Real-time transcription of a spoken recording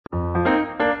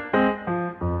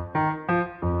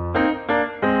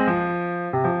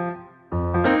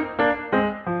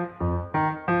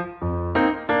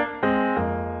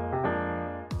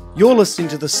You're listening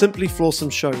to the Simply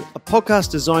Flawsome Show, a podcast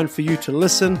designed for you to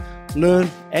listen, learn,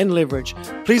 and leverage.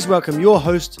 Please welcome your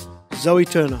host, Zoe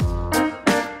Turner.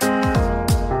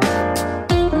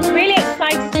 Really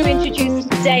excited to introduce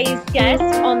today's guest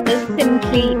on the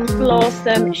Simply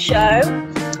Flawsome Show.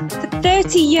 For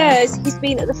 30 years, he's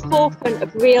been at the forefront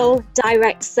of real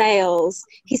direct sales.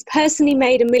 He's personally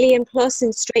made $1 million+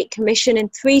 in straight commission in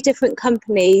 3 different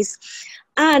companies.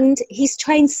 And he's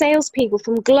trained salespeople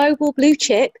from global blue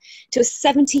chip to a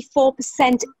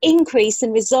 74% increase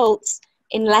in results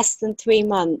in less than 3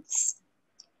 months.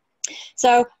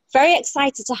 So very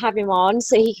excited to have him on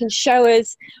so he can show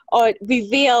us or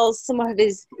reveal some of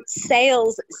his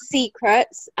sales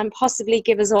secrets and possibly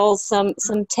give us all some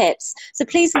tips. So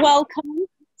please welcome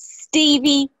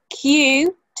Stevie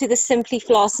Q to the Simply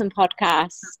Flawsome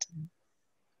podcast.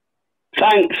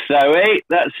 Thanks, Zoe.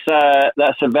 That's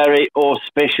a very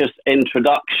auspicious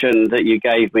introduction that you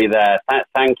gave me there.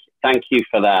 Thank you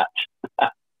for that.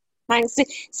 Thanks,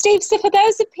 Steve. So for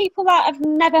those of people that have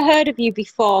never heard of you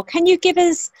before, can you give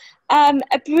us a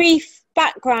brief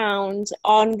background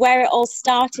on where it all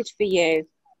started for you?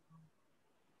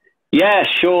 Yeah,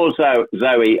 sure,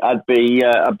 Zoe. I'd be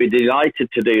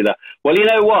delighted to do that. Well, you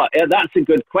know what? That's a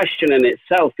good question in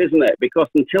itself, isn't it? Because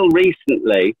until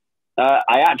recently,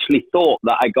 I actually thought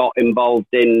that I got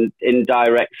involved in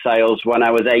direct sales when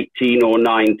I was 18 or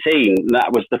 19.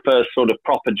 That was the first sort of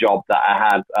proper job that I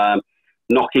had,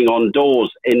 knocking on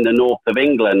doors in the north of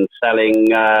England,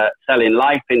 selling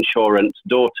life insurance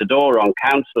door to door on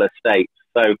council estates.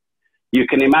 So you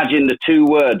can imagine the 2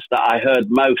 words that I heard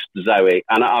most, Zoe,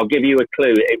 and I'll give you a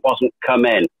clue. It wasn't come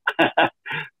in.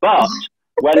 But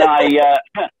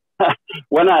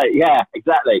yeah,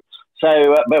 exactly. So,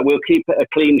 but we'll keep it a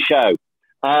clean show.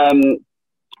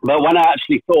 But when I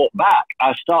actually thought back,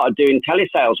 I started doing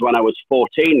telesales when I was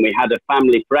 14. We had a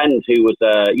family friend who was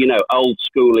a, old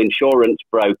school insurance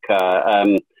broker.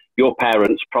 Your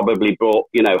parents probably bought,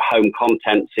 home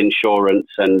contents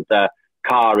insurance and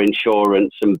car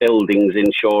insurance and buildings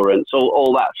insurance,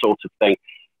 all that sort of thing.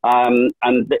 And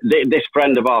this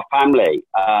friend of our family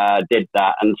did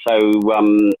that. And so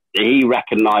he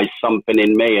recognized something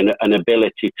in me and an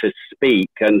ability to speak.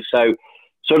 And so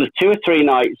sort of 2 or 3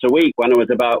 nights a week when I was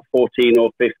about 14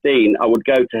 or 15, I would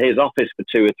go to his office for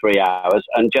 2 or 3 hours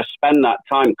and just spend that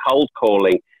time cold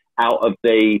calling out of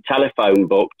the telephone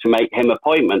book to make him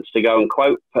appointments to go and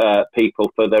quote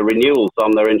people for their renewals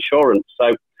on their insurance.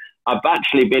 So I've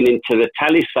actually been into the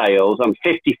telesales. I'm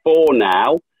 54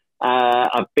 now.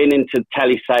 I've been into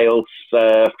telesales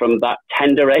from that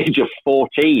tender age of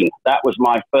 14. That was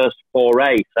my first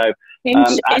foray. So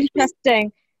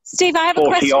interesting. Steve, I have a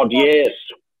question. 40 odd years.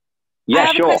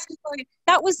 Yeah, sure.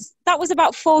 That was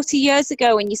about 40 years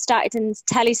ago when you started in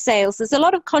telesales. There's a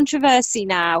lot of controversy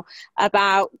now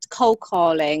about cold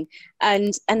calling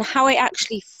and how it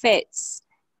actually fits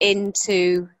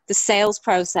into the sales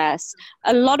process.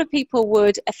 A lot of people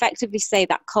would effectively say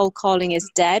that cold calling is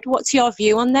dead. What's your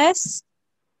view on this?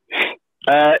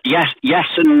 Yes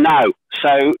and no.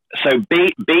 So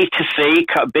B2C,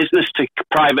 business to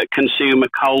private consumer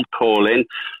cold calling,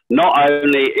 not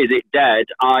only is it dead,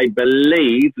 I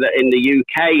believe that in the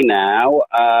UK now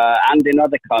and in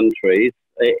other countries,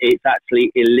 it's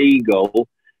actually illegal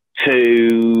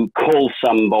to call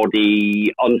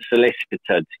somebody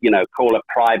unsolicited, call a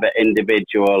private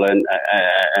individual and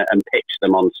pitch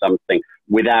them on something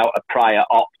without a prior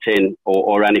opt-in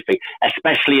or anything,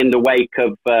 especially in the wake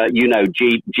of,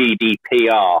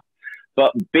 GDPR.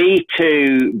 But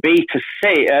B2B,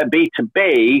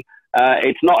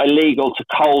 it's not illegal to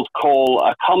cold call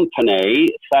a company,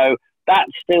 so that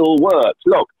still works.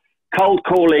 Look, cold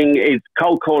calling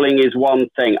is one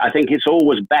thing. I think it's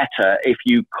always better if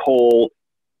you call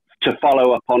to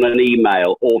follow up on an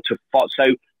email or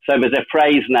so there's a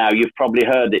phrase now, you've probably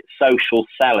heard it, social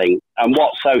selling. And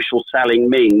what social selling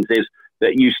means is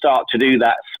that you start to do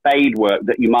that spade work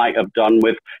that you might have done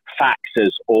with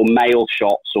faxes or mail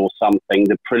shots or something,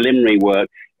 the preliminary work.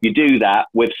 You do that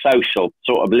with social,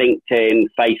 sort of LinkedIn,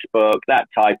 Facebook, that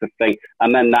type of thing,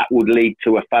 and then that would lead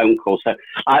to a phone call. So,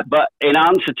 but in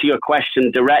answer to your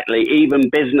question directly, even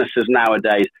businesses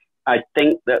nowadays, I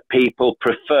think that people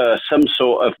prefer some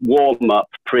sort of warm-up,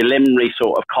 preliminary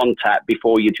sort of contact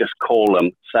before you just call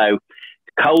them. So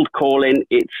cold calling,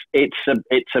 it's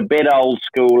a bit old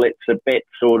school. It's a bit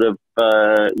sort of,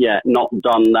 not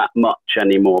done that much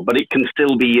anymore, but it can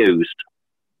still be used.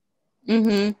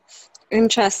 Mm-hmm.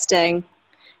 Interesting.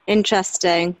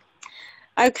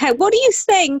 Okay, what do you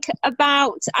think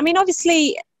about,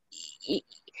 obviously,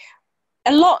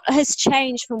 a lot has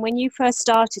changed from when you first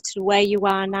started to where you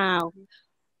are now.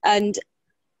 And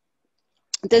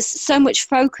there's so much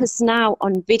focus now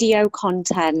on video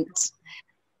content.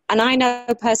 And I know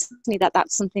personally that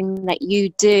that's something that you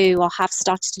do or have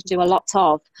started to do a lot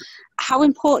of. How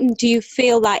important do you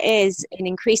feel that is in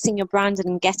increasing your brand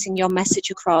and getting your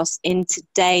message across in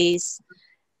today's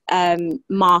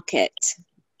market?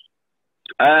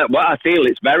 Well, I feel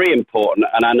it's very important,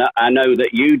 and I know that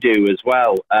you do as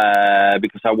well,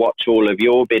 because I watch all of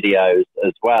your videos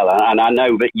as well, and I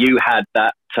know that you had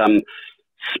that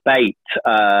spate,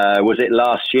 was it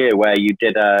last year, where you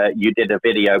did a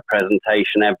video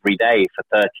presentation every day for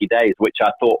 30 days, which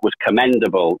I thought was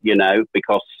commendable, you know,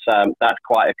 because that's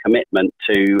quite a commitment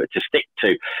to stick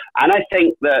to. And I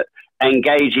think that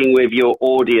engaging with your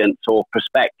audience or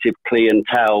prospective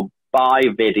clientele by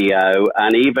video,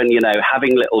 and even, you know,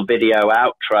 having little video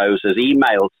outros as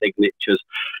email signatures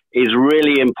is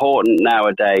really important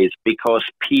nowadays, because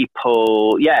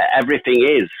people, everything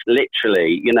is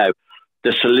literally, you know,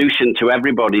 the solution to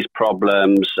everybody's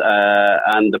problems,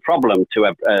 and the problem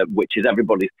to which is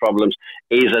everybody's problems,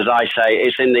 is, as I say,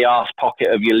 it's in the arse pocket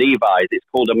of your Levi's. It's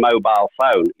called a mobile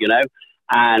phone, you know,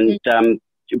 and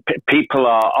people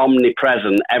are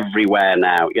omnipresent everywhere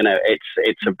now. You know,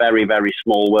 it's a very, very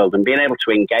small world, and being able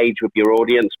to engage with your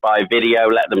audience by video,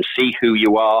 let them see who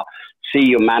you are, see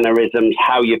your mannerisms,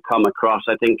 how you come across,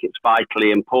 I think it's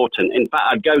vitally important. In fact,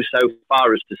 I'd go so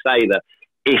far as to say that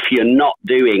if you're not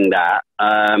doing that,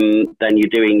 then you're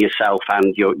doing yourself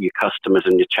and your customers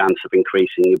and your chance of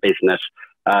increasing your business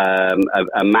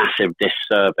a massive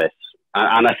disservice.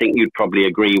 And I think you'd probably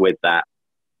agree with that.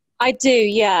 I do,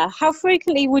 yeah. How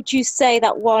frequently would you say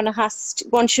that one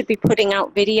should be putting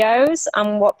out videos,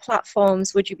 and what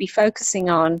platforms would you be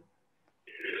focusing on?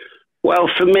 Well,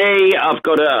 for me, I've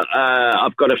got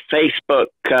a Facebook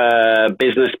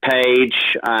business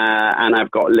page, and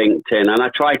I've got LinkedIn, and I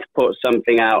try to put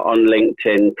something out on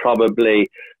LinkedIn probably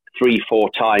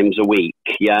 3-4 times a week.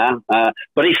 Yeah.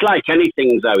 But it's like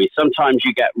anything, Zoe. Sometimes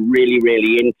you get really,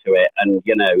 really into it, and,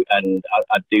 you know, and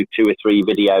I do 2 or 3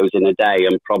 videos in a day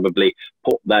and probably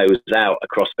put those out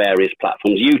across various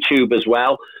platforms, YouTube as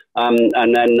well.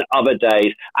 And then other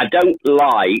days, I don't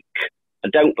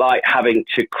like having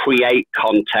to create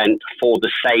content for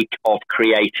the sake of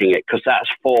creating it, because that's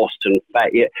forced and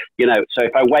you know. So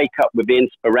if I wake up with the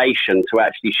inspiration to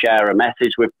actually share a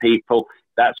message with people,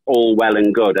 that's all well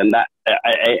and good. And that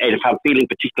if I'm feeling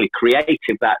particularly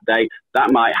creative that day,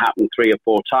 that might happen 3 or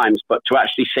 4 times. But to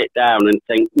actually sit down and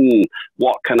think,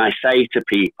 what can I say to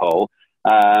people,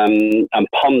 and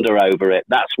ponder over it,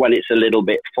 that's when it's a little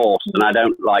bit forced, and I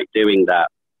don't like doing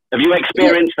that. Have you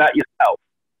experienced that yourself?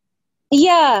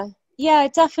 Yeah,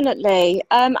 definitely.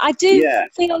 I do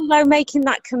feel though making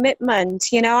that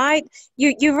commitment, you know,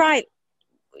 you're right.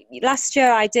 Last year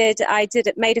I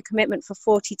made a commitment for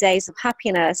 40 days of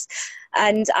happiness,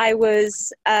 and I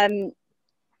was, I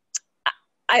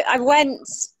went,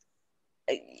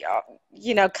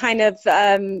 you know, kind of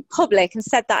public and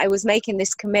said that I was making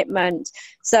this commitment.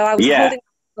 So I was holding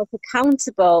myself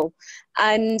accountable,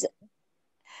 and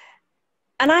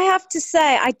I have to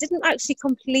say, I didn't actually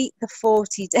complete the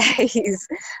 40 days,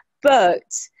 but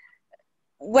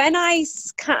when I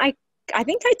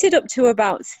think I did up to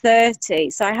about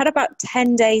 30, so I had about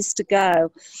 10 days to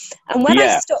go. And when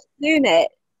I stopped doing it,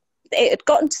 it had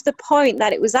gotten to the point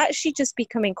that it was actually just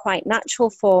becoming quite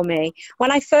natural for me.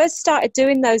 When I first started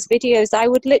doing those videos, I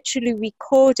would literally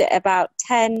record it about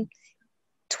 10,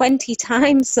 20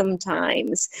 times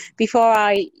sometimes before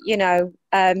I, you know,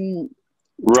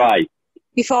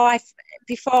 before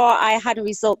I had a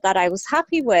result that I was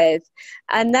happy with.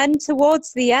 And then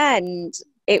towards the end,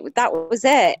 that was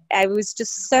it. I was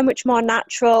just so much more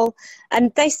natural.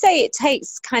 And they say it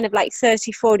takes kind of like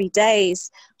 30, 40 days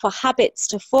for habits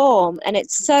to form. And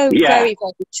it's so very,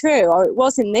 very true, or it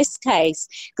was in this case,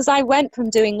 because I went from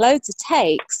doing loads of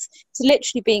takes to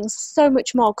literally being so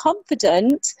much more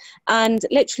confident and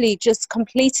literally just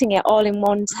completing it all in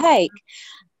one take.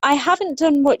 I haven't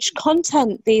done much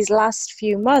content these last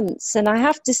few months, and I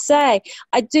have to say,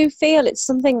 I do feel it's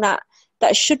something that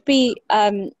should be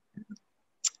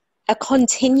a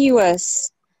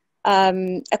continuous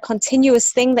thing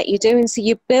that you're doing. So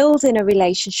you're building a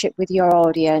relationship with your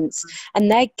audience,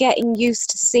 and they're getting used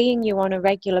to seeing you on a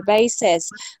regular basis.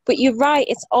 But you're right,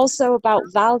 it's also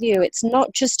about value. It's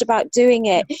not just about doing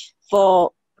it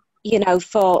for, you know,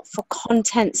 for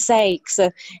content's sake. So,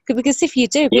 because if you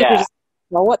do, people just,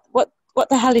 well, what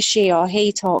the hell is she or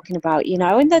he talking about, you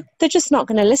know, and they're just not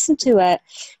going to listen to it.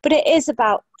 But it is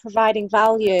about providing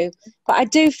value. But I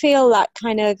do feel that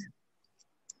kind of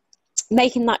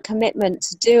making that commitment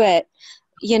to do it,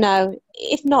 you know,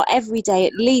 if not every day,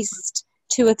 at least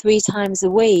 2 or 3 times a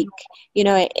week, you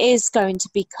know, it is going to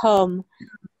become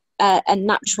a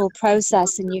natural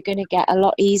process, and you're going to get a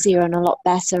lot easier and a lot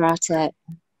better at it.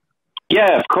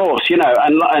 Yeah, of course, you know,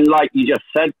 and like you just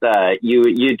said there,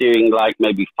 you're doing like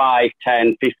maybe 5,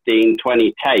 10, 15,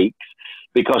 20 takes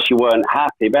because you weren't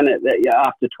happy. Then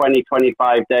after 20,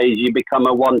 25 days, you become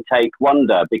a one-take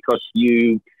wonder because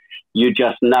you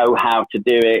just know how to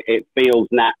do it. It feels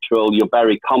natural. You're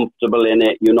very comfortable in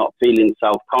it. You're not feeling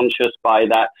self-conscious by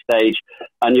that stage.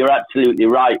 And you're absolutely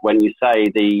right when you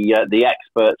say the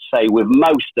experts say with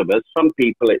most of us, some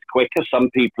people it's quicker, some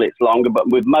people it's longer, but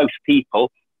with most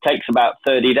people, takes about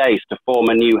 30 days to form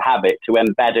a new habit, to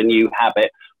embed a new habit,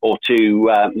 or to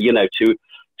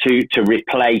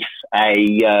replace a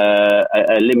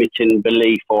limiting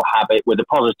belief or habit with a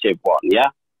positive one.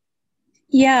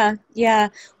 Yeah.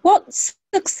 What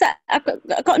success? I've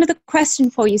got another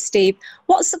question for you, Steve.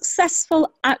 What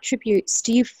successful attributes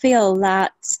do you feel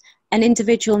that an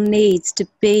individual needs to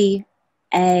be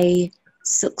a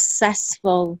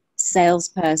successful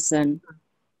salesperson?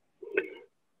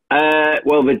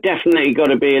 Well, they've definitely got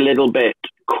to be a little bit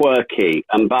quirky.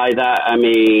 And by that, I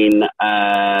mean,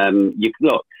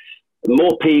 look,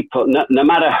 more people, no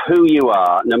matter who you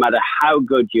are, no matter how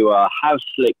good you are, how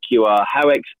slick you are, how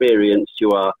experienced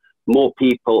you are, more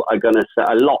people are going to say,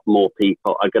 a lot more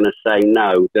people are going to say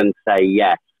no than say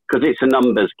yes, because it's a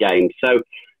numbers game. So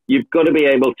you've got to be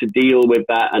able to deal with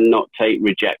that and not take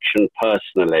rejection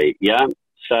personally. Yeah.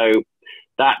 So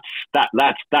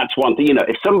that's one thing. You know,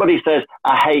 if somebody says,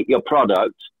 I hate your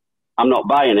product, I'm not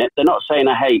buying it, they're not saying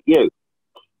I hate you.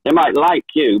 They might like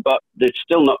you, but they're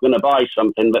still not going to buy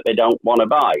something that they don't want to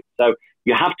buy. So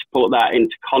you have to put that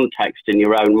into context in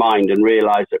your own mind and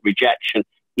realize that rejection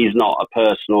is not a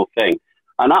personal thing.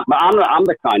 And I'm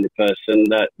the kind of person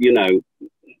that, you know,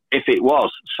 if it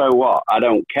was, so what? I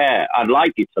don't care. I'd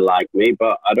like you to like me,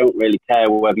 but I don't really care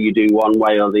whether you do one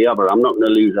way or the other. I'm not going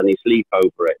to lose any sleep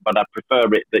over it, but I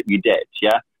prefer it that you did,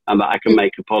 yeah? And that I can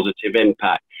make a positive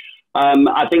impact.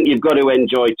 I think you've got to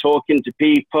enjoy talking to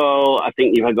people. I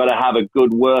think you've got to have a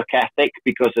good work ethic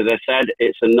because, as I said,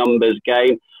 it's a numbers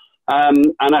game.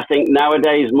 And I think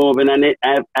nowadays, more than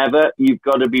ever, you've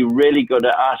got to be really good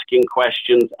at asking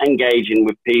questions, engaging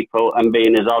with people, and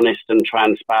being as honest and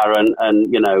transparent and,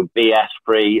 you know,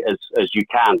 BS-free as you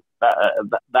can.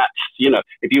 That's, you know,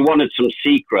 if you wanted some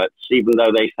secrets, even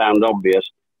though they sound obvious,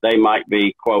 they might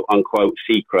be quote-unquote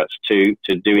secrets to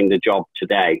doing the job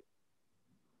today.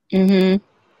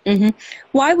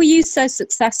 Why were you so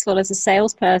successful as a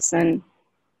salesperson?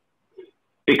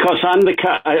 Because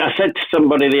I said to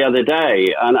somebody the other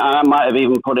day, and I might have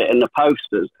even put it in the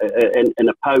posters, in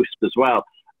a post as well.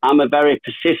 I'm a very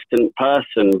persistent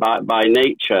person by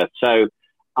nature, so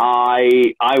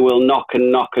I will knock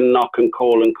and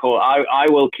call and call. I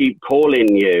will keep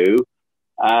calling you,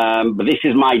 but this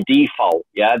is my default.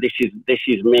 Yeah, this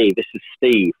is me. This is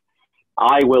Steve.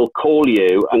 I will call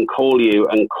you and call you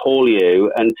and call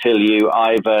you until you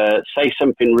either say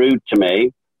something rude to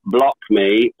me, block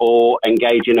me, or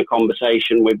engage in a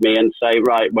conversation with me and say,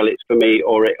 right, well, it's for me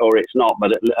or it's not,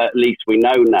 but at least we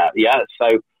know now. Yeah. So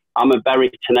I'm a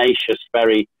very tenacious,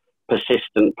 very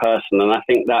persistent person. And I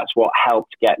think that's what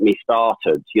helped get me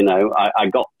started. You know, I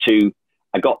got to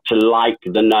like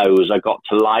the no's. I got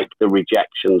to like the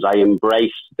rejections. I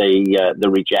embraced the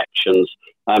rejections.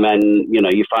 And then, you know,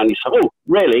 you find yourself, oh,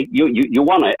 really? You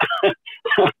want it?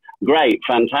 Great,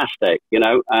 fantastic, you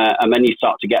know, and then you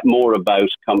start to get more of those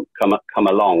come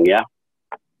along, yeah?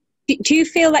 Do you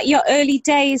feel that your early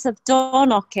days of door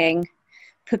knocking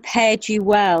prepared you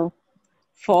well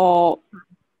for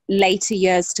later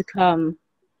years to come?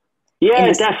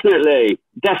 Yeah, definitely.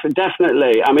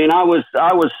 I mean, I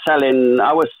was selling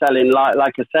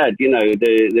like I said, you know,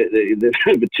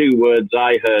 the two words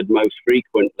I heard most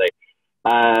frequently.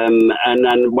 And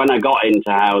then when I got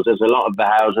into houses, a lot of the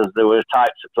houses, there were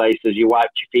types of places you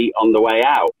wiped your feet on the way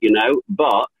out, you know,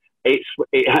 but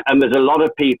and there's a lot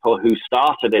of people who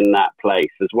started in that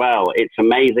place as well. It's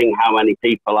amazing how many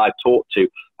people I talked to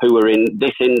who are in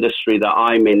this industry that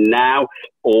I'm in now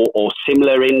or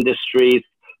similar industries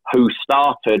who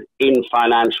started in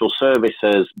financial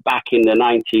services back in the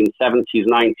 1970s,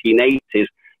 1980s,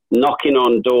 knocking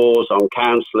on doors on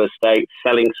council estates,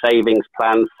 selling savings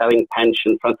plans, selling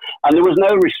pension funds. And there was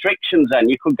no restrictions then.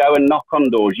 You could go and knock on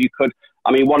doors. You could,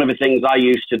 I mean, one of the things I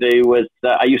used to do was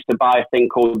I used to buy a thing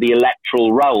called the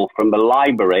electoral roll from the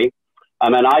library.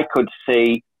 And then I could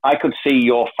see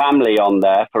your family on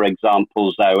there, for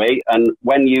example, Zoe. And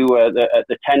when you were at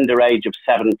the tender age of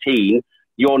 17,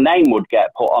 your name would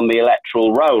get put on the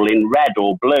electoral roll in red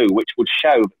or blue, which would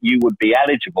show you would be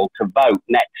eligible to vote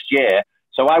next year.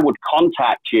 So I would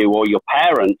contact you or your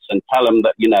parents and tell them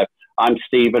that, you know, I'm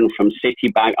Stephen from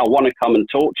Citibank. I want to come and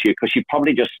talk to you because you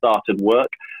probably just started work.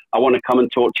 I want to come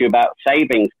and talk to you about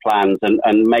savings plans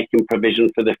and making provision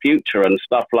for the future and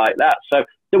stuff like that. So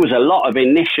there was a lot of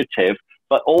initiative,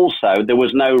 but also there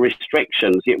was no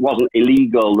restrictions. It wasn't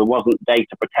illegal. There wasn't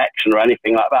data protection or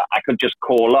anything like that. I could just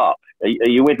call up. Are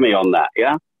you with me on that?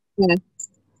 Yeah?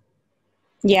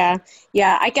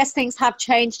 Yeah. I guess things have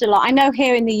changed a lot. I know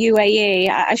here in the UAE,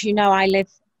 as you know, I live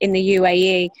in the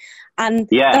UAE, and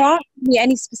there aren't really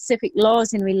any specific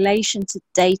laws in relation to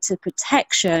data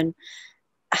protection.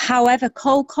 However,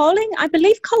 cold calling, I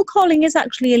believe cold calling is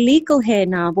actually illegal here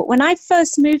now. But when I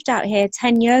first moved out here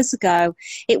 10 years ago,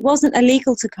 it wasn't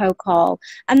illegal to cold call.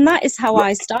 And that is how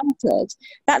I started.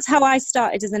 That's how I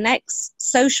started as an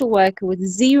ex-social worker with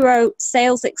zero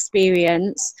sales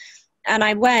experience. And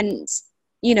I went,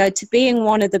 you know, to being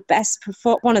one of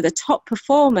the top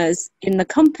performers in the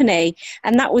company.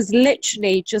 And that was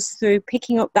literally just through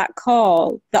picking up that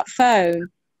phone.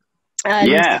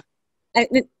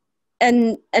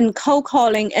 And cold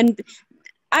calling. And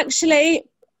actually,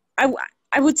 I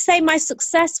would say my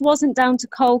success wasn't down to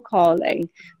cold calling.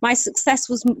 My success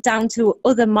was down to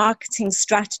other marketing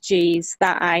strategies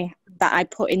that I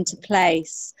put into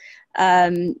place.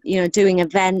 You know, doing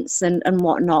events and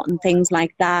whatnot and things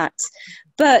like that.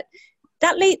 But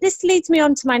this leads me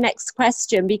on to my next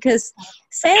question, because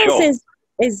sales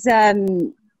is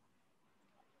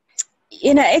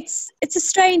you know, it's a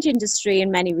strange industry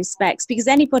in many respects, because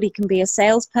anybody can be a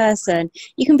salesperson.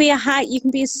 You can be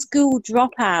a school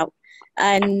dropout,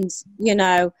 and you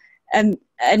know, and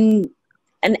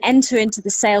enter into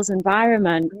the sales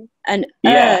environment and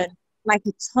earn like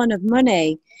a ton of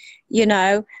money. You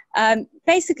know,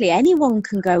 basically anyone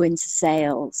can go into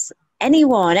sales.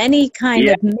 Anyone, any kind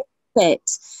of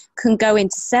misfit can go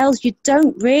into sales. You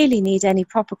don't really need any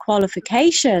proper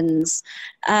qualifications.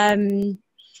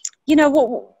 You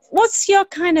know, what's your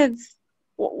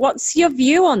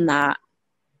view on that?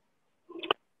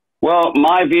 Well,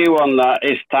 my view on that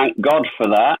is thank God for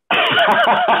that.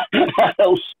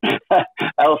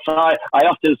 else I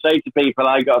often say to people,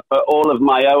 I got for all of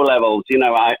my O levels, you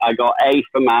know, I got A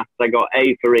for maths, I got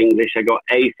A for English, I got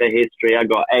A for history, I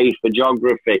got A for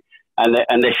geography.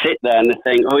 And they sit there and they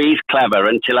think, oh, he's clever,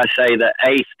 until I say that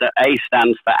A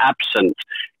stands for absent,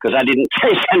 because I didn't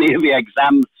take any of the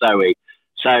exams, Zoe.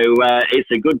 So it's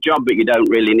a good job, but you don't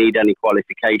really need any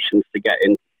qualifications to get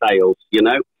into sales, you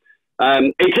know.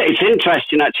 It's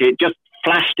interesting, actually. It just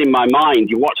flashed in my mind.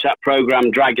 You watch that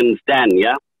program, Dragon's Den,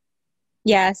 yeah?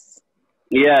 Yes.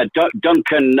 Yeah,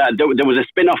 Duncan, there was a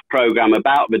spin-off program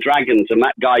about the dragons, and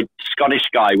that guy, Scottish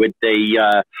guy with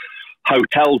the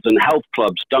hotels and health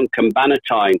clubs, Duncan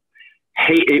Bannatyne,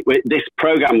 this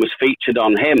program was featured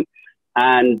on him,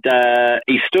 and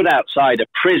he stood outside a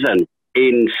prison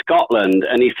in Scotland,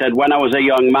 and he said, when I was a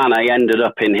young man, I ended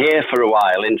up in here for a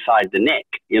while inside the Nick,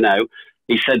 you know.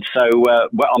 He said, so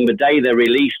on the day they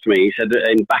released me, he said,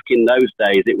 back in those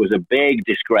days, it was a big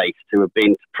disgrace to have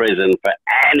been to prison for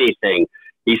anything.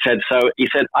 He said,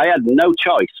 I had no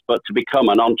choice but to become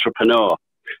an entrepreneur.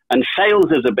 And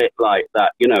sales is a bit like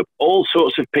that, you know. All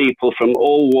sorts of people from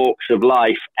all walks of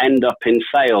life end up in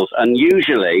sales, and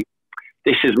usually,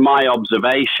 this is my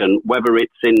observation, whether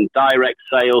it's in direct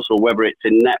sales or whether it's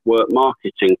in network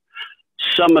marketing,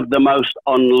 some of the most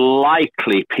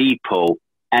unlikely people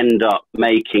end up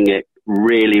making it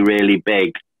really, really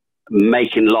big,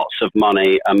 making lots of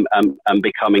money and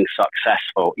becoming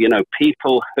successful. You know,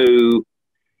 people who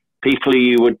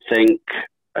you would think,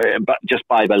 but just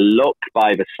by the look,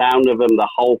 by the sound of them, the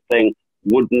whole thing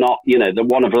would not, you know, the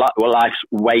one of life's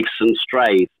waifs and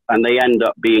strays, and they end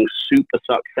up being super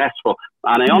successful.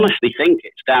 And I honestly think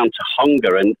it's down to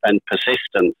hunger and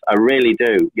persistence. I really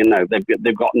do. You know,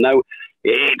 they've got no,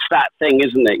 it's that thing,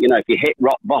 isn't it? You know, if you hit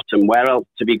rock bottom, where else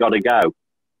have you got to go?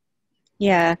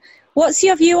 Yeah. What's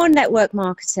your view on network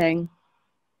marketing?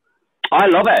 I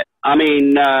love it. I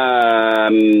mean,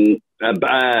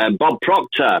 Bob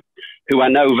Proctor, who I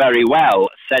know very well,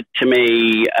 said to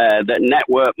me that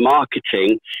network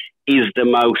marketing is the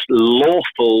most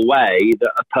lawful way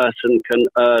that a person can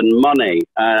earn money.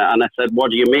 And I said,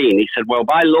 what do you mean? He said, well,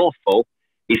 by lawful,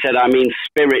 he said, I mean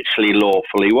spiritually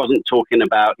lawful. He wasn't talking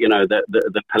about, you know,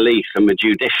 the police and the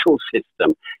judicial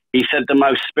system. He said the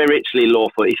most spiritually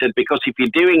lawful. He said, because if you're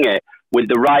doing it with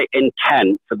the right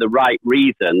intent for the right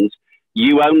reasons,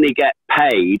 you only get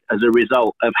paid as a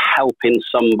result of helping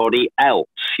somebody else.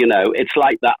 You know, it's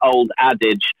like that old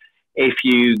adage, if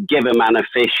you give a man a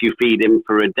fish, you feed him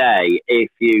for a day. If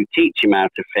you teach him how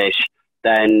to fish,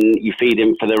 then you feed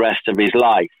him for the rest of his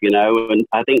life, you know. And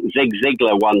I think Zig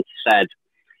Ziglar once said,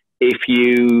 if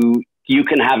you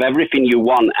can have everything you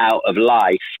want out of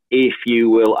life if you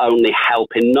will only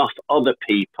help enough other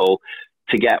people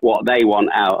to get what they want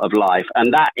out of life.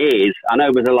 And that is, I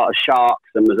know there's a lot of sharks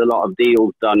and there's a lot of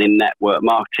deals done in network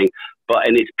marketing, but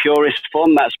in its purest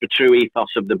form, that's the true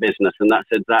ethos of the business. And that's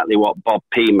exactly what Bob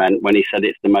P meant when he said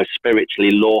it's the most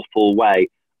spiritually lawful way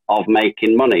of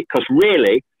making money. Because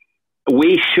really,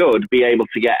 we should be able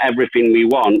to get everything we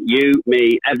want, you,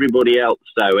 me, everybody else,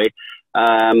 Zoe,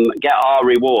 get our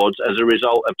rewards as a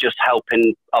result of just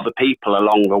helping other people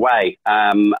along the way.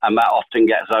 And that often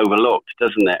gets overlooked,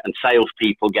 doesn't it? And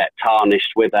salespeople get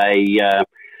tarnished with a,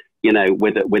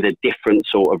 with a different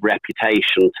sort of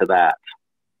reputation to that.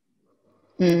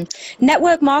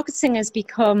 Network marketing has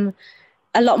become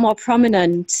a lot more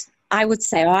prominent, I would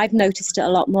say, or I've noticed it a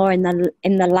lot more in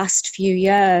the last few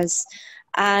years.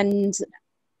 And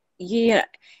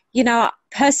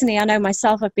personally, I know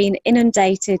myself, I've been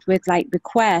inundated with like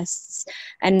requests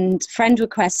and friend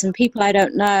requests and people I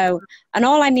don't know. And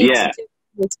all I need to do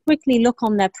is quickly look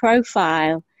on their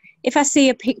profile. If I see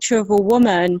a picture of a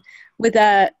woman with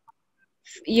a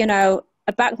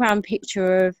background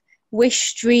picture of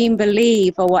wish, dream,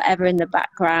 believe, or whatever in the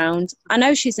background, I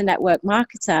know she's a network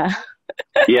marketer.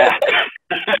 Yeah.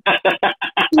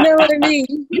 You know what I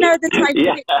mean? You know the type of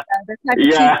picture, the type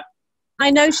of I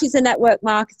know she's a network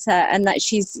marketer and that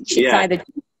she's either G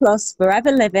plus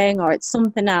Forever Living or it's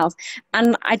something else.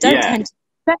 And I don't tend to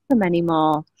expect them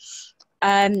anymore.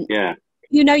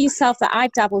 You know yourself that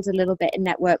I've dabbled a little bit in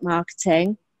network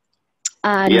marketing,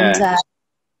 and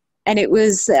it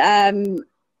was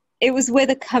with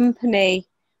a company.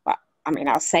 Well, I mean,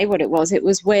 I'll say what it was. It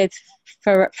was with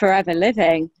Forever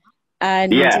Living,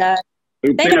 and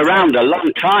they've been around a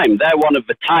long time. They're one of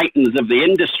the titans of the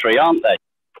industry, aren't they?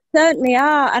 Certainly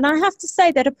are, and I have to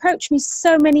say they'd approached me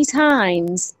so many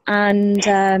times, and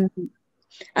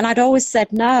I'd always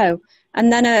said no.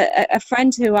 And then a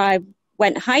friend who I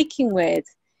went hiking with,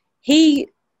 he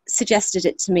suggested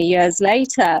it to me a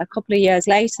couple of years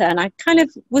later, and I kind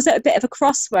of was at a bit of a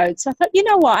crossroads. So I thought, you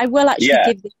know what, I will actually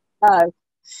give this a go.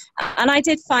 And I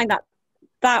did find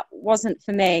that wasn't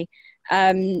for me.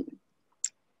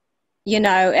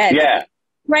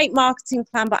 Great marketing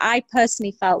plan, but I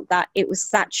personally felt that it was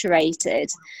saturated.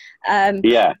 So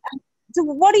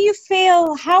what do you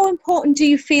feel, how important do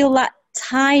you feel that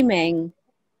timing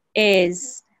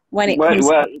is when it comes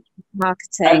to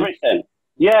marketing? Everything.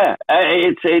 Yeah,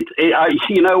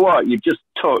 you know what? You just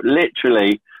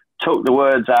literally took the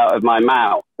words out of my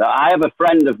mouth. I have a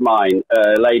friend of mine,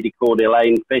 a lady called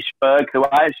Elaine Fishberg, who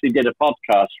I actually did a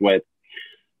podcast with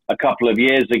a couple of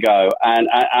years ago, and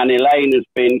Elaine has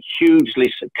been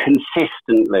hugely,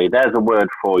 consistently, there's a word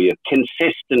for you,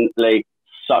 consistently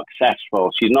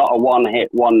successful. She's not a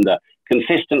one-hit wonder.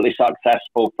 Consistently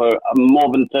successful for more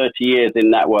than 30 years in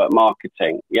network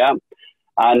marketing,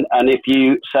 and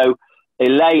so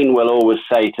Elaine will always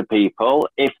say to people,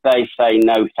 if they say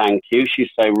no thank you, she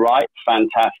say, right,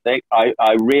 fantastic,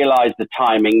 I realize the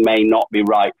timing may not be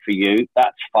right for you,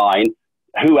 that's fine.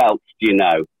 Who else do you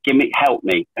know? Help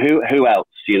me. Who else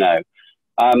do you know?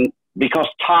 Because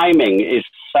timing is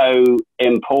so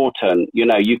important. You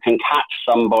know, you can catch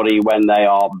somebody when they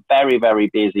are very, very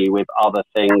busy with other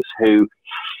things who,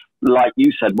 like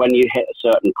you said, when you hit a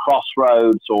certain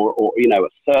crossroads or a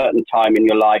certain time in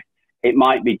your life, it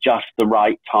might be just the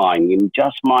right time. You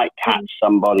just might catch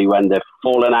somebody when they've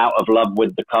fallen out of love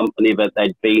with the company that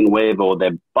they'd been with, or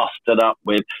they're busted up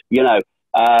with,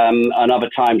 and other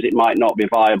times it might not be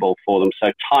viable for them.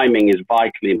 So timing is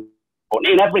vitally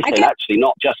important in everything, actually,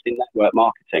 not just in network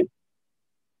marketing.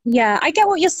 Yeah, I get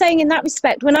what you're saying in that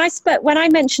respect. When I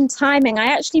mentioned timing, I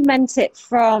actually meant it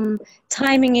from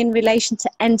timing in relation to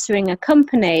entering a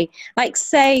company. Like,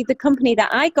 say, the company that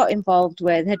I got involved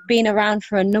with had been around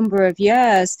for a number of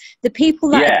years. The people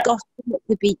that had got in at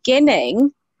the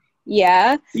beginning,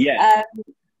 were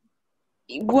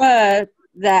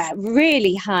the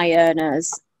really high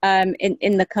earners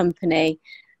in the company.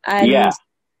 And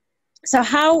so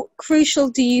how crucial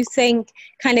do you think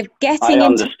kind of getting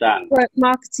into a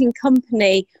marketing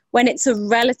company when it's a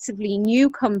relatively new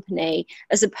company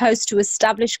as opposed to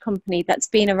established company that's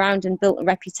been around and built a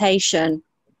reputation?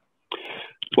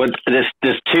 Well, there's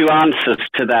two answers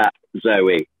to that,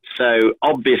 Zoe. So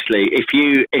obviously,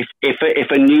 if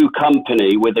a new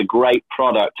company with a great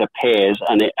product appears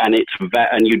and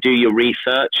you do your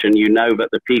research and you know that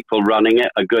the people running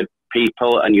it are good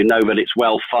people and you know that it's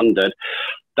well funded,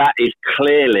 that is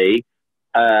clearly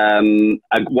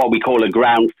what we call a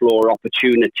ground floor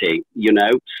opportunity.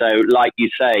 So like you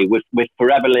say, with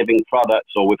Forever Living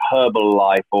products or with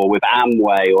Herbalife or with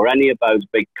Amway or any of those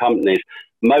big companies,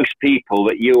 most people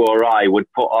that you or I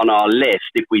would put on our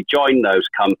list if we join those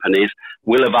companies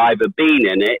will have either been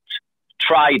in it,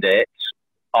 tried it,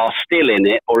 are still in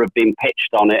it, or have been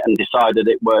pitched on it and decided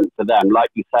it weren't for them. Like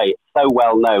you say, it's so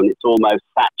well known, it's almost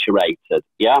saturated,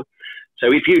 yeah?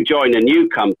 So if you join a new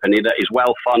company that is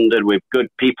well funded with good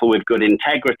people with good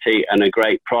integrity and a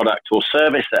great product or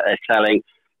service that they're selling,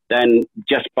 then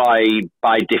just by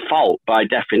default, by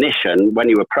definition, when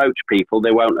you approach people,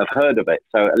 they won't have heard of it.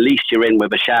 So at least you're in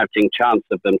with a shouting chance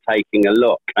of them taking a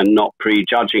look and not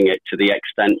prejudging it to the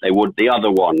extent they would the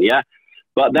other one, yeah?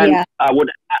 But then Yeah. I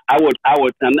would,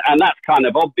 and that's kind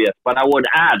of obvious, but I would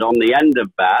add on the end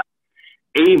of that,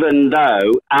 even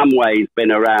though Amway's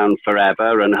been around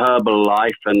forever and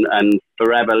Herbalife and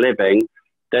Forever Living,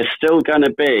 there's still going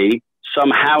to be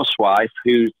some housewife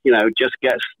who, you know, just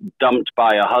gets dumped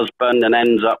by a husband and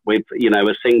ends up with, you know,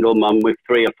 a single mum with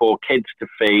 3 or 4 kids to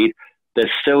feed.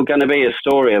 There's still going to be a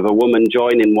story of a woman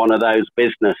joining one of those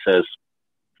businesses,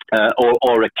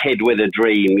 or a kid with a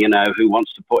dream, you know, who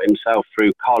wants to put himself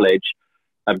through college,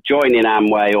 of joining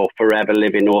Amway or Forever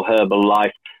Living or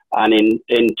Herbalife, and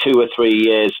in 2 or 3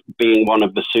 years being one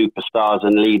of the superstars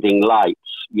and leading lights,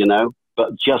 you know,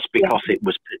 but just because it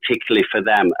was particularly for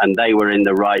them and they were in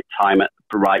the right time at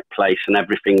the right place and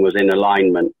everything was in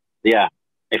alignment. Yeah,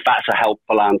 if that's a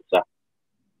helpful answer.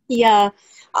 Yeah.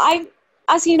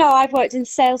 As you know, I've worked in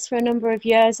sales for a number of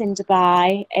years in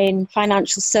Dubai in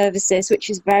financial services, which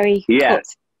is very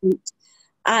cutthroat.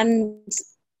 And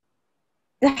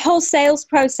the whole sales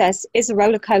process is a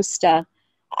roller coaster.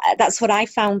 That's what I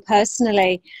found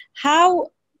personally. How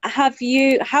do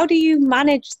you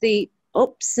manage the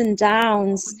ups and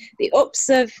downs, the ups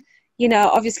of, you know,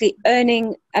 obviously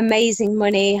earning amazing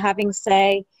money, having,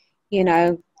 say, you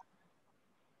know,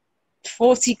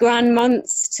 40 grand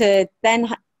months to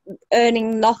then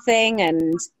earning nothing.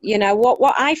 And, you know,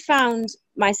 what I found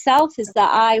myself is that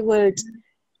I would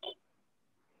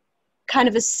kind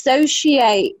of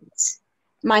associate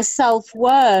my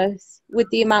self-worth with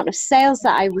the amount of sales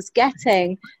that I was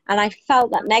getting, and I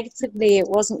felt that negatively it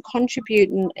wasn't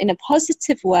contributing in a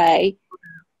positive way.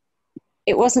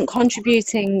 It wasn't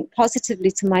contributing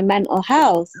positively to my mental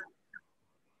health.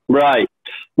 Right.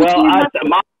 Well, I'm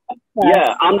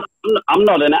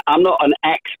not an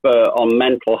expert on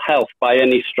mental health by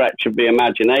any stretch of the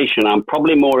imagination. I'm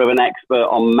probably more of an expert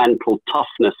on mental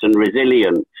toughness and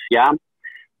resilience. Yeah,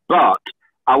 but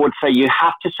I would say you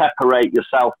have to separate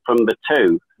yourself from the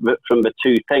two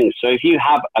things. So if you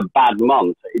have a bad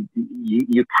month,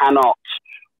 you cannot,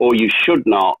 or you should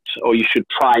not, or you should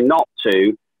try not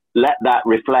to let that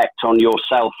reflect on your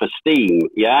self-esteem.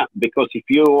 Yeah, because if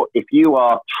you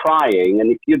are trying,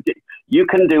 and if you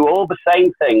can do all the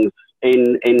same things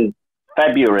in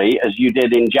February as you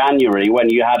did in January when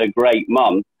you had a great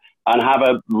month, and have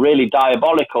a really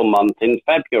diabolical month in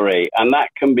February. And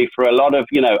that can be for a lot of,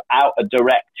 you know, out of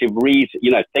directive reason, you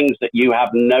know, things that you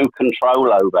have no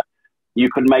control over. You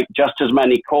could make just as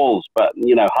many calls, but,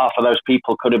 you know, half of those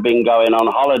people could have been going on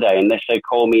holiday and they say,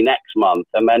 call me next month.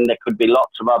 And then there could be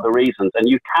lots of other reasons. And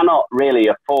you cannot really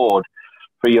afford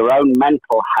for your own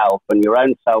mental health and your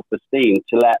own self-esteem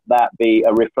to let that be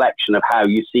a reflection of how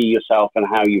you see yourself and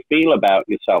how you feel about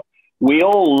yourself. We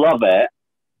all love it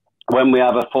when we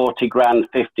have a 40 grand,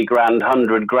 50 grand,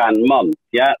 100 grand month.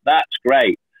 Yeah, that's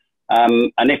great.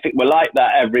 And if it were like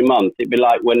that every month, it'd be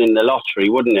like winning the lottery,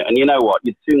 wouldn't it? And you know what?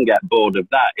 You'd soon get bored of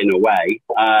that in a way.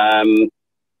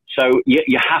 So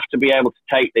you have to be able to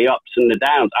take the ups and the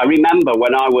downs. I remember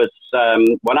when I was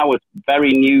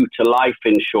very new to life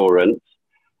insurance,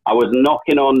 I was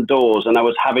knocking on doors and I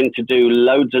was having to do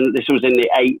loads, and this was in the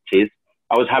 80s.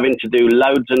 I was having to do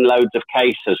loads and loads of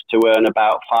cases to earn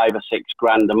about 5 or 6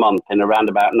 grand a month in around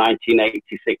about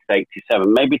 1986,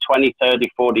 87, maybe 20, 30,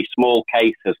 40 small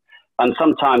cases. And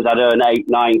sometimes I'd earn 8,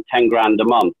 9, 10 grand a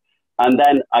month. And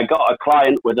then I got a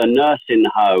client with a nursing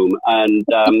home, and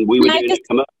we were doing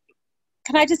commercial.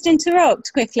 Can I just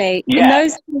interrupt quickly? Yeah.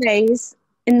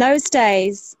 In those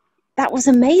days, that was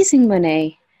amazing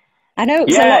money. I know.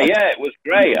 Yeah, it was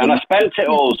great. And I spent it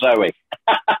all, Zoe.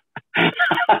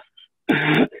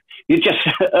 You just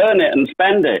earn it and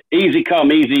spend it. Easy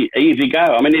come, easy go.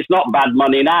 I mean, it's not bad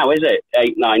money now, is it?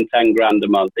 8, 9, 10 grand a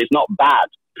month. It's not bad.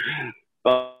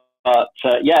 But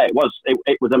yeah, it was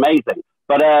amazing.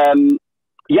 But I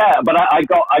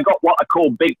got what I call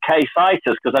big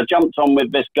case-itis, because I jumped on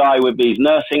with this guy with these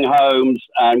nursing homes,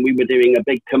 and we were doing a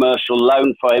big commercial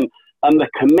loan for him. And the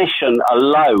commission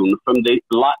alone from the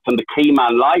key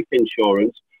man life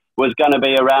insurance was going to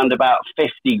be around about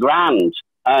 50 grand.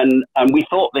 And we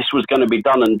thought this was going to be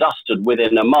done and dusted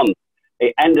within a month.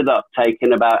 It ended up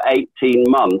taking about 18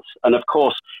 months. And of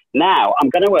course, now I'm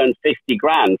going to earn 50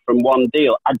 grand from one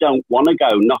deal. I don't want to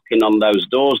go knocking on those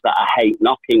doors that I hate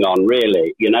knocking on,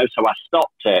 really, you know, so I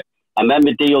stopped it. And then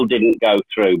the deal didn't go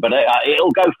through, but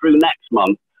it'll go through next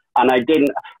month. And I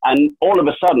didn't. And all of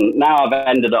a sudden, now I've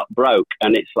ended up broke.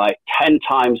 And it's like 10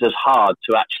 times as hard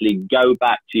to actually go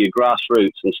back to your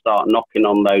grassroots and start knocking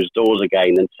on those doors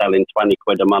again and selling 20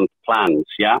 quid a month plans.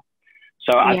 Yeah.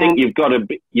 So I think you've got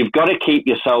to keep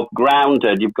yourself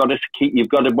grounded. You've got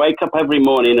to wake up every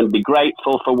morning and be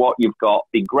grateful for what you've got.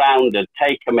 Be grounded.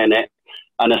 Take a minute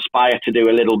and aspire to do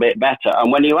a little bit better.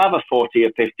 And when you have a 40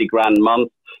 or 50 grand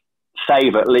month,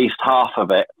 save at least half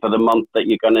of it for the month that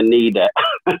you're going to need it.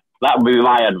 That would be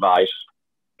my advice,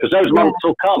 because those months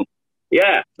will come.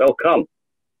 Yeah, they'll come.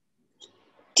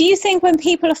 Do you think when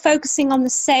people are focusing on the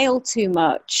sale too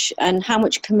much and how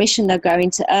much commission they're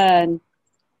going to earn,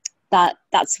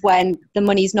 that's when the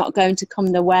money's not going to come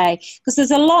their way? Because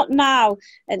there's a lot now,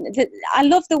 and I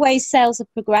love the way sales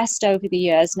have progressed over the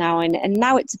years now, and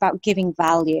now it's about giving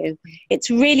value. It's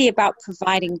really about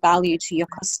providing value to your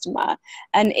customer.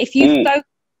 And if you focus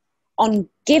on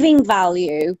giving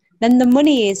value, then the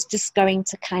money is just going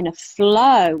to kind of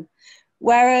flow.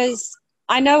 Whereas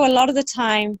I know a lot of the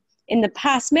time in the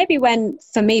past, maybe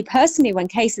for me personally, when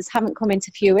cases haven't come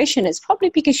into fruition, it's probably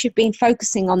because you've been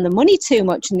focusing on the money too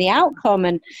much and the outcome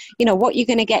and, you know, what you're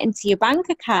going to get into your bank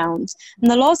account. And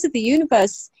the laws of the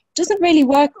universe doesn't really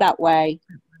work that way.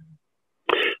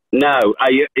 No,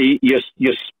 you're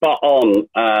spot on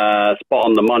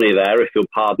the money there, if you'll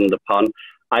pardon the pun.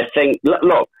 I think,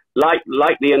 look, like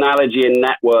the analogy in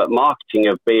network marketing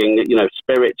of being, you know,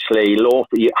 spiritually,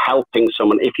 lawfully helping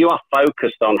someone. If you are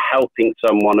focused on helping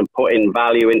someone and putting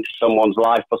value into someone's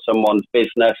life or someone's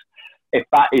business, if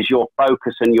that is your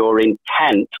focus and your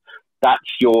intent, that's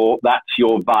your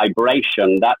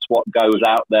vibration. That's what goes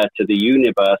out there to the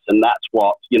universe, and that's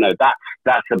what, you know,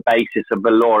 that's the basis of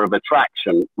the law of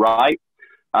attraction, right?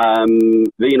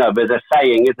 You know, there's a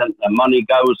saying, isn't there? Money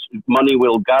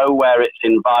will go where it's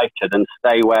invited and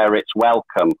stay where it's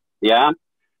welcome. Yeah.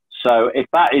 So if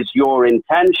that is your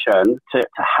intention to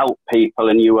help people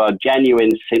and you are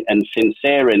genuine and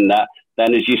sincere in that,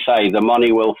 then as you say, the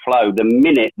money will flow. The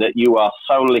minute that you are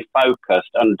solely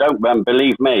focused, and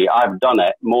believe me, I've done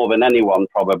it more than anyone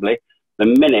probably. The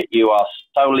minute you are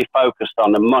solely focused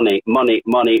on the money,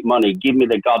 give me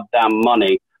the goddamn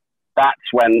money,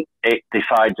 that's when it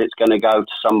decides it's going to go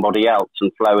to somebody else and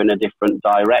flow in a different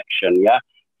direction, yeah?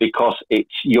 Because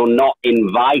you're not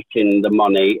inviting the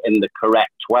money in the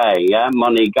correct way, yeah?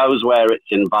 Money goes where it's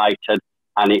invited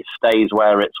and it stays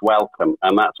where it's welcome.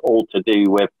 And that's all to do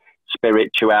with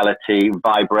spirituality,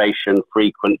 vibration,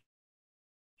 frequency,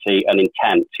 and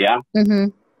intent, yeah?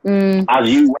 Mm-hmm. As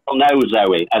you well know,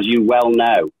 Zoe, as you well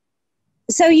know.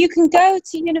 So you can go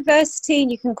to university and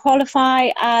you can qualify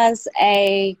as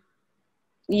a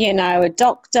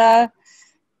doctor,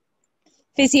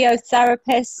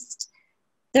 physiotherapist.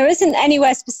 There isn't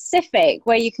anywhere specific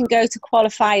where you can go to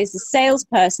qualify as a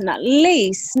salesperson, at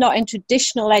least not in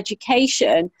traditional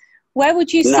education. Where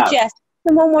would you suggest, if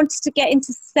someone wanted to get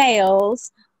into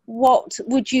sales, what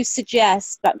would you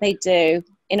suggest that they do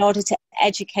in order to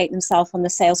educate themselves on the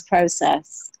sales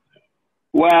process?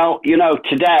 Well, you know,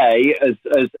 today, as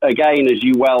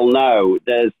you well know,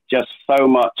 there's just so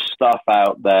much stuff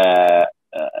out there,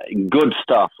 good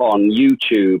stuff on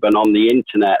YouTube and on the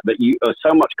internet, but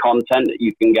so much content that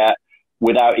you can get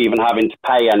without even having to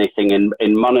pay anything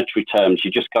in monetary terms.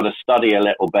 You just got to study a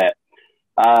little bit.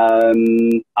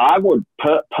 I would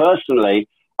personally,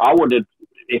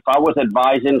 if I was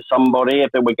advising somebody,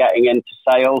 if they were getting into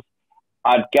sales,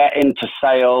 I'd get into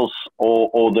sales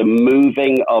or the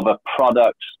moving of a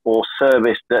product or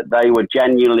service that they were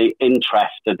genuinely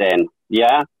interested in.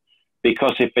 Yeah.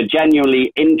 Because if they're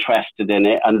genuinely interested in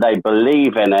it and they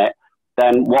believe in it,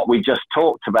 then what we just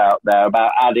talked about there,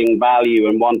 about adding value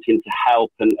and wanting to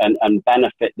help and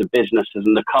benefit the businesses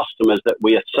and the customers that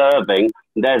we are serving,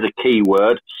 there's a key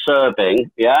word,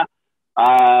 serving, yeah?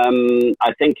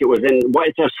 I think it was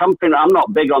there's something, I'm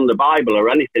not big on the Bible or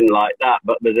anything like that,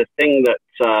 but there's a thing that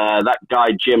that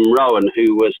guy, Jim Rohn,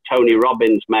 who was Tony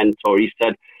Robbins' mentor, he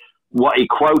said, he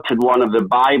quoted one of the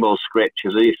Bible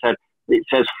scriptures, and he said, it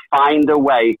says, find a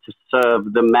way to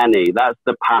serve the many. That's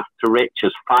the path to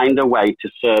riches. Find a way to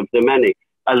serve the many.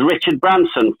 As Richard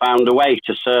Branson found a way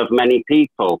to serve many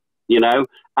people, you know,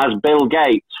 as Bill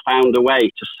Gates found a way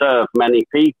to serve many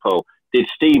people. Did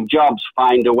Steve Jobs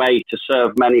find a way to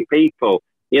serve many people?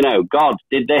 You know, God,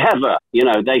 did they ever? You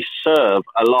know, they serve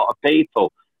a lot of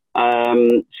people.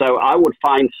 So I would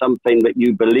find something that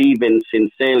you believe in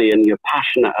sincerely and you're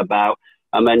passionate about,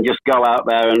 and then just go out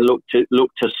there and look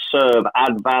to serve,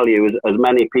 add value as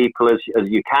many people as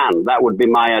you can. That would be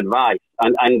my advice.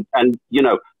 And you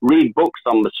know, read books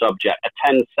on the subject,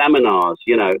 attend seminars,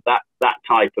 you know, that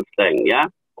type of thing. Yeah.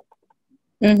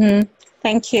 Mm-hmm.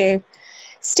 Thank you.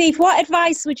 Steve, what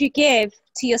advice would you give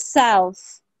to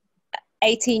yourself,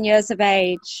 18 years of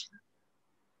age?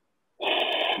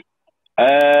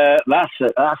 That's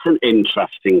an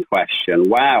interesting question.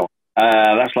 Wow.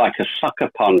 That's like a sucker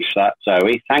punch, that,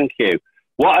 Zoe. Thank you.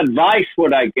 What advice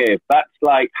would I give? That's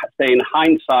like saying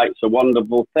hindsight's a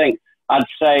wonderful thing. I'd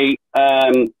say,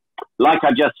 like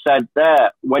I just said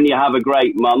there, when you have a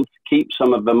great month, keep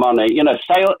some of the money. You know,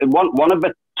 one of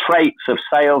the traits of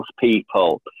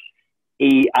salespeople,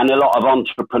 and a lot of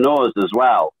entrepreneurs as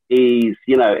well, is,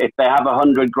 you know, if they have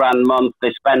 100 grand month,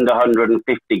 they spend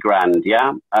 150 grand.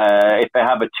 Yeah. If they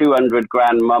have a 200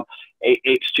 grand month,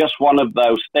 it's just one of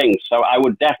those things. So I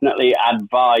would definitely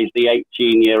advise the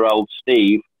 18-year-old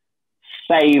Steve,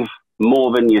 save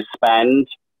more than you spend,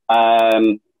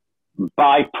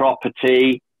 buy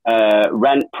property,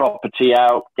 rent property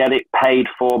out, get it paid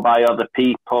for by other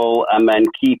people, and then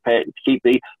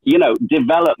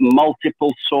develop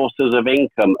multiple sources of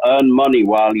income, earn money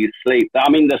while you sleep.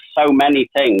 I mean, there's so many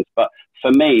things, but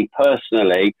for me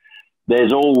personally, there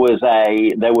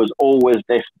was always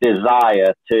this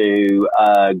desire to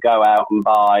go out and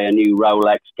buy a new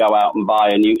Rolex, go out and buy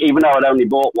even though I'd only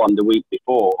bought one the week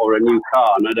before, or a new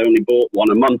car, and I'd only bought one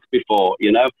a month before,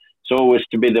 you know. It's always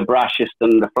to be the brashest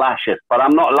and the flashiest. But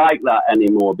I'm not like that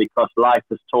anymore, because life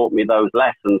has taught me those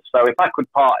lessons. So if I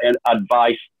could part in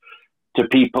advice to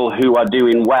people who are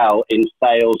doing well in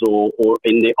sales or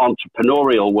in the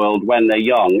entrepreneurial world when they're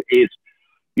young, is,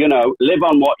 you know, live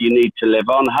on what you need to live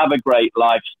on, have a great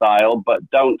lifestyle, but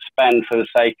don't spend for the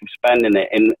sake of spending it.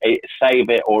 Save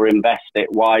it or invest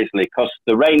it wisely, because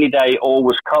the rainy day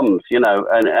always comes, you know,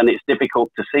 and it's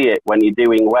difficult to see it when you're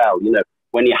doing well. You know,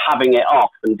 when you're having it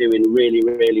off and doing really,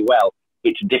 really well,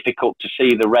 it's difficult to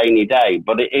see the rainy day,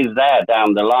 but it is there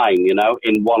down the line, you know,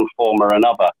 in one form or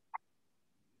another.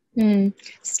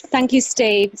 Thank you,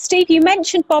 Steve. Steve, you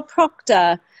mentioned Bob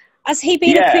Proctor. Has he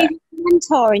been a previous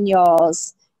mentor in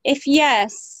yours? If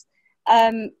yes,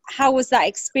 how was that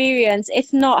experience?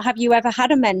 If not, have you ever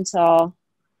had a mentor?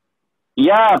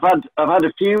 Yeah, I've had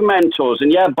a few mentors,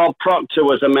 and yeah, Bob Proctor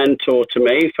was a mentor to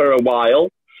me for a while.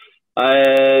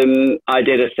 I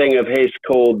did a thing of his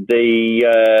called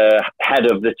the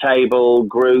Head of the Table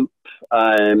group.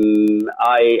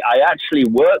 I actually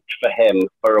worked for him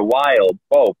for a while.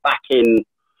 Oh, back in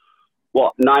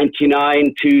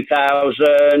 99,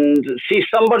 2000. See,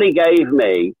 somebody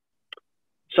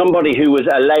who was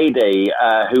a lady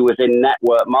who was in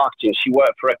network marketing. She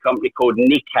worked for a company called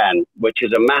Nikan, which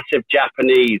is a massive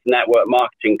Japanese network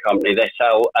marketing company. They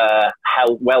sell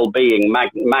health, well-being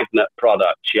magnet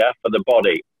products, yeah, for the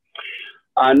body.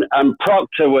 And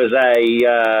Proctor was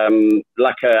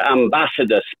like an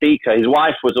ambassador speaker. His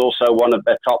wife was also one of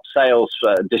their top sales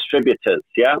distributors,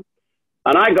 yeah.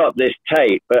 And I got this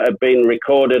tape that had been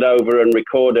recorded over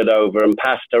and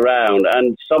passed around.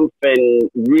 And something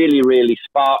really, really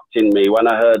sparked in me when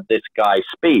I heard this guy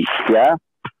speak, yeah?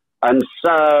 And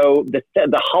so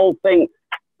the whole thing,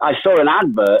 I saw an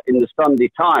advert in the Sunday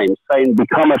Times saying,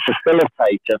 become a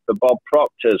facilitator for Bob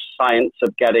Proctor's Science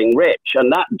of Getting Rich.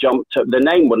 And that jumped up, the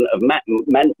name wouldn't have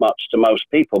meant much to most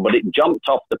people, but it jumped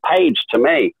off the page to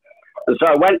me. And so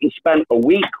I went and spent a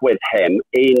week with him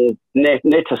near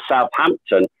to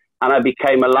Southampton, and I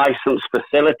became a licensed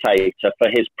facilitator for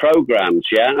his programs,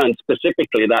 yeah, and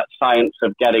specifically that Science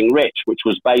of Getting Rich, which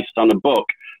was based on a book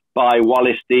by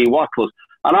Wallace D. Wattles.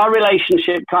 And our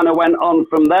relationship kind of went on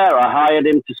from there. I hired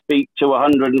him to speak to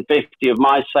 150 of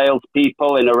my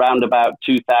salespeople in around about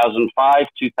 2005,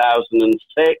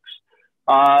 2006.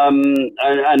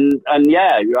 And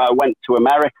yeah, I went to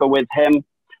America with him.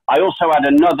 I also had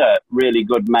another really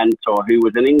good mentor who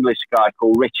was an English guy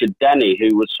called Richard Denny,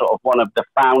 who was sort of one of the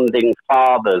founding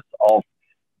fathers of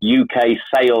UK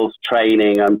sales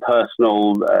training and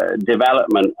personal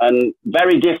development, and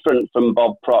very different from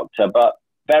Bob Proctor, but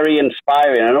very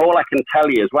inspiring. And all I can tell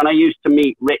you is when I used to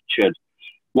meet Richard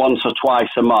once or twice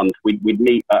a month, we'd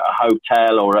meet at a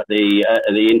hotel or at the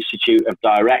Institute of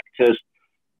Directors.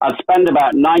 I'd spend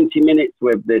about 90 minutes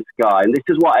with this guy, and this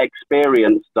is what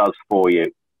experience does for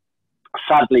you.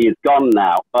 Sadly, he's gone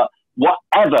now, but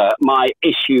whatever my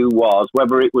issue was,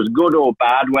 whether it was good or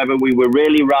bad, whether we were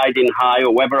really riding high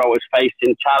or whether I was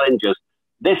facing challenges,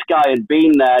 this guy had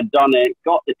been there, done it,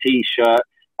 got the T-shirt,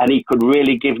 and he could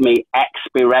really give me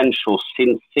experiential,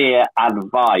 sincere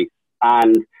advice.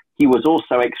 And he was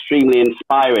also extremely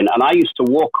inspiring. And I used to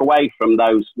walk away from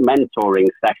those mentoring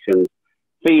sessions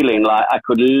feeling like I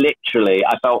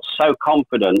felt so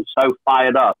confident, so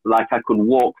fired up, like I could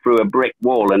walk through a brick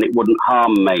wall and it wouldn't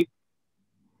harm me.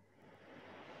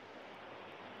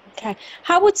 Okay.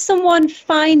 How would someone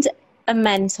find a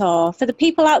mentor? For the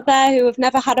people out there who have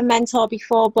never had a mentor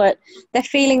before, but they're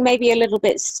feeling maybe a little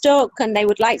bit stuck and they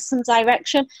would like some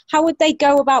direction, how would they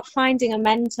go about finding a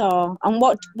mentor, and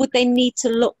what would they need to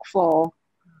look for?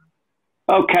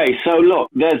 Okay, so look,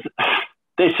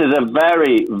 this is a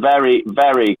very, very,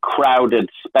 very crowded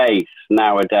space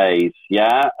nowadays.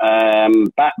 Yeah,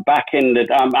 back in the,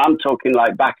 I'm talking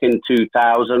like back in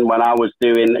 2000 when I was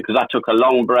doing, because I took a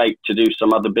long break to do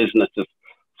some other businesses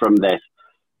from this.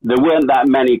 There weren't that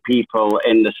many people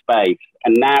in the space.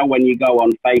 And now when you go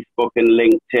on Facebook and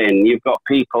LinkedIn, you've got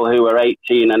people who are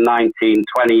 18 and 19,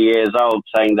 20 years old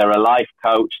saying they're a life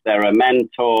coach, they're a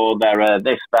mentor, they're a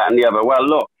this, that, and the other. Well,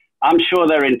 look, I'm sure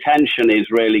their intention is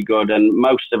really good, and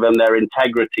most of them, their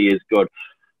integrity is good.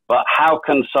 But how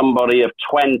can somebody of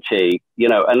 20, you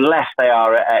know, unless they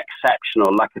are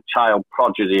exceptional, like a child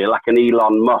prodigy, like an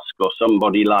Elon Musk or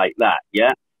somebody like that,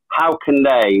 yeah? How can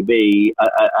they be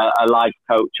a life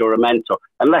coach or a mentor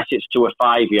unless it's to a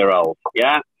 5-year-old?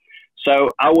 Yeah. So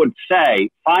I would say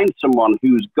find someone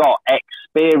who's got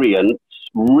experience,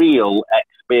 real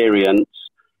experience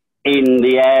in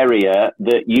the area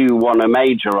that you want to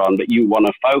major on, that you want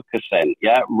to focus in.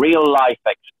 Yeah. Real life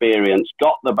experience,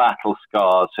 got the battle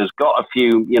scars, has got a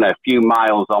few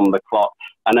miles on the clock,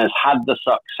 and has had the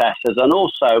successes and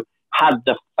also had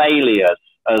the failures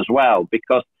as well.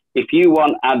 Because if you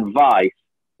want advice,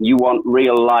 you want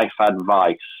real life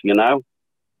advice, you know?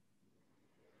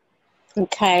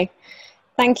 Okay.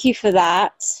 Thank you for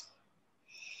that.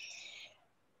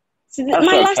 So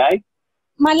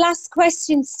my last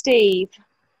question, Steve.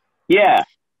 Yeah.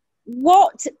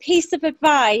 What piece of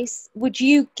advice would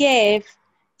you give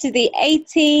to the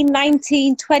 18,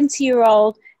 19,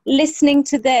 20-year-old listening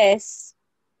to this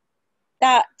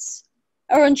that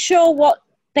are unsure what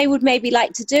they would maybe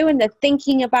like to do, and they're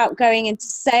thinking about going into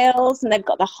sales and they've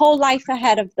got the whole life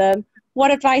ahead of them? What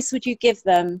advice would you give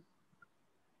them?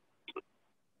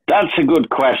 That's a good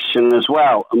question as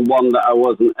well, and one that I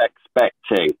wasn't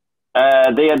expecting.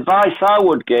 The advice I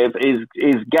would give is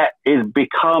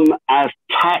become as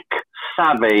tech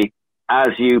savvy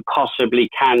as you possibly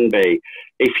can be.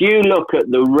 If you look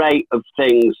at the rate of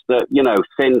things that, you know,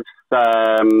 since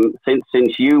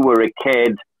you were a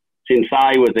kid, since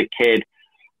I was a kid,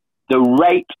 the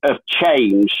rate of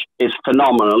change is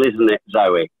phenomenal, isn't it,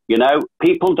 Zoe? You know,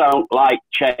 people don't like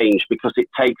change because it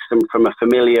takes them from a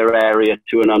familiar area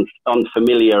to an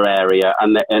unfamiliar area,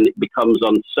 and it becomes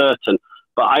uncertain.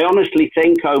 But I honestly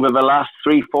think over the last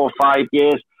 3, 4, 5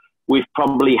 years, we've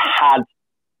probably had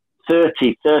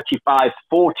 30, 35,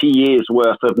 40 years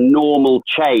worth of normal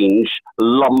change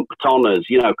lumped on us,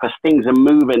 you know, because things are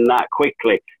moving that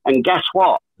quickly. And guess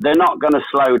what? They're not going to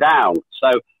slow down.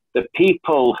 So the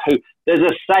people who, there's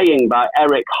a saying by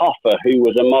Eric Hoffer, who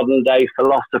was a modern day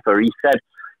philosopher. He said,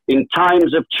 in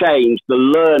times of change, the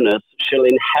learners shall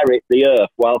inherit the earth,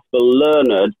 whilst the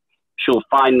learned shall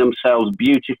find themselves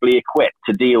beautifully equipped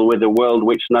to deal with a world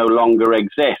which no longer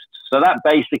exists. So that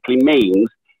basically means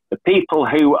the people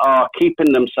who are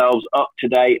keeping themselves up to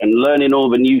date and learning all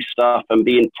the new stuff and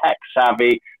being tech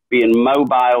savvy, being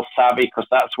mobile savvy, because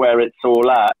that's where it's all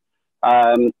at,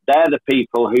 they're the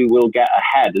people who will get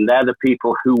ahead, and they're the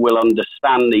people who will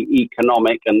understand the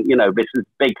economic, and, you know, this is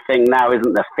a big thing now,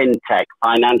 isn't the fintech,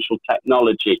 financial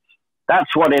technology.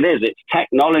 That's what it is. It's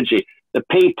technology. The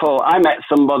people, I met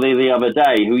somebody the other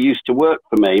day who used to work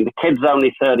for me. The kid's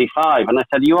only 35. And I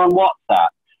said, you on WhatsApp?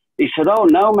 He said, oh,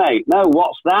 no, mate. No,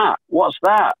 what's that? What's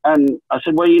that? And I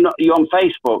said, well, you on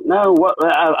Facebook? No,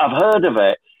 I've heard of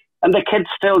it. And the kid's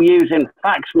still using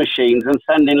fax machines and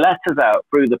sending letters out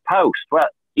through the post. Well,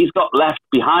 he's got left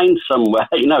behind somewhere.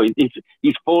 You know,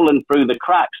 he's fallen through the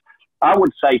cracks. I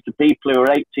would say to people who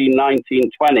are 18,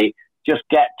 19, 20, just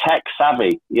get tech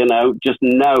savvy, you know, just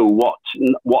know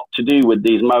what to do with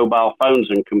these mobile phones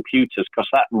and computers, because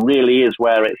that really is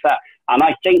where it's at. And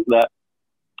I think that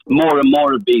more and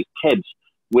more of these kids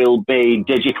will be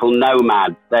digital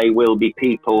nomads. They will be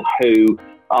people who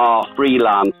are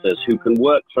freelancers, who can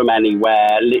work from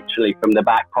anywhere, literally from the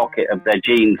back pocket of their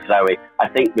jeans, Zoe. I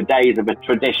think the days of a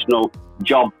traditional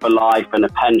job for life and a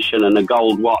pension and a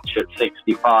gold watch at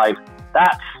 65,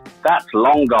 that's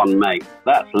long gone, mate.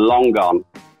 That's long gone.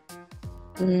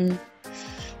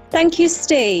 Thank you,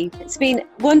 Steve. It's been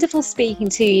wonderful speaking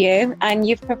to you, and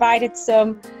you've provided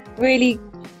some really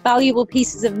valuable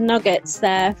pieces of nuggets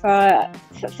there for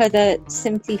the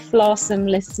Simply Flawsome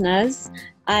listeners.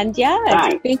 And yeah,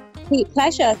 it's been a complete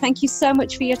pleasure. Thank you so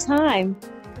much for your time.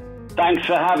 Thanks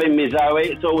for having me, Zoe.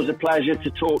 It's always a pleasure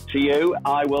to talk to you.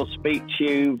 I will speak to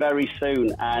you very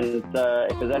soon. And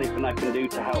if there's anything I can do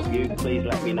to help you, please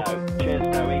let me know.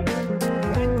 Cheers, Zoe.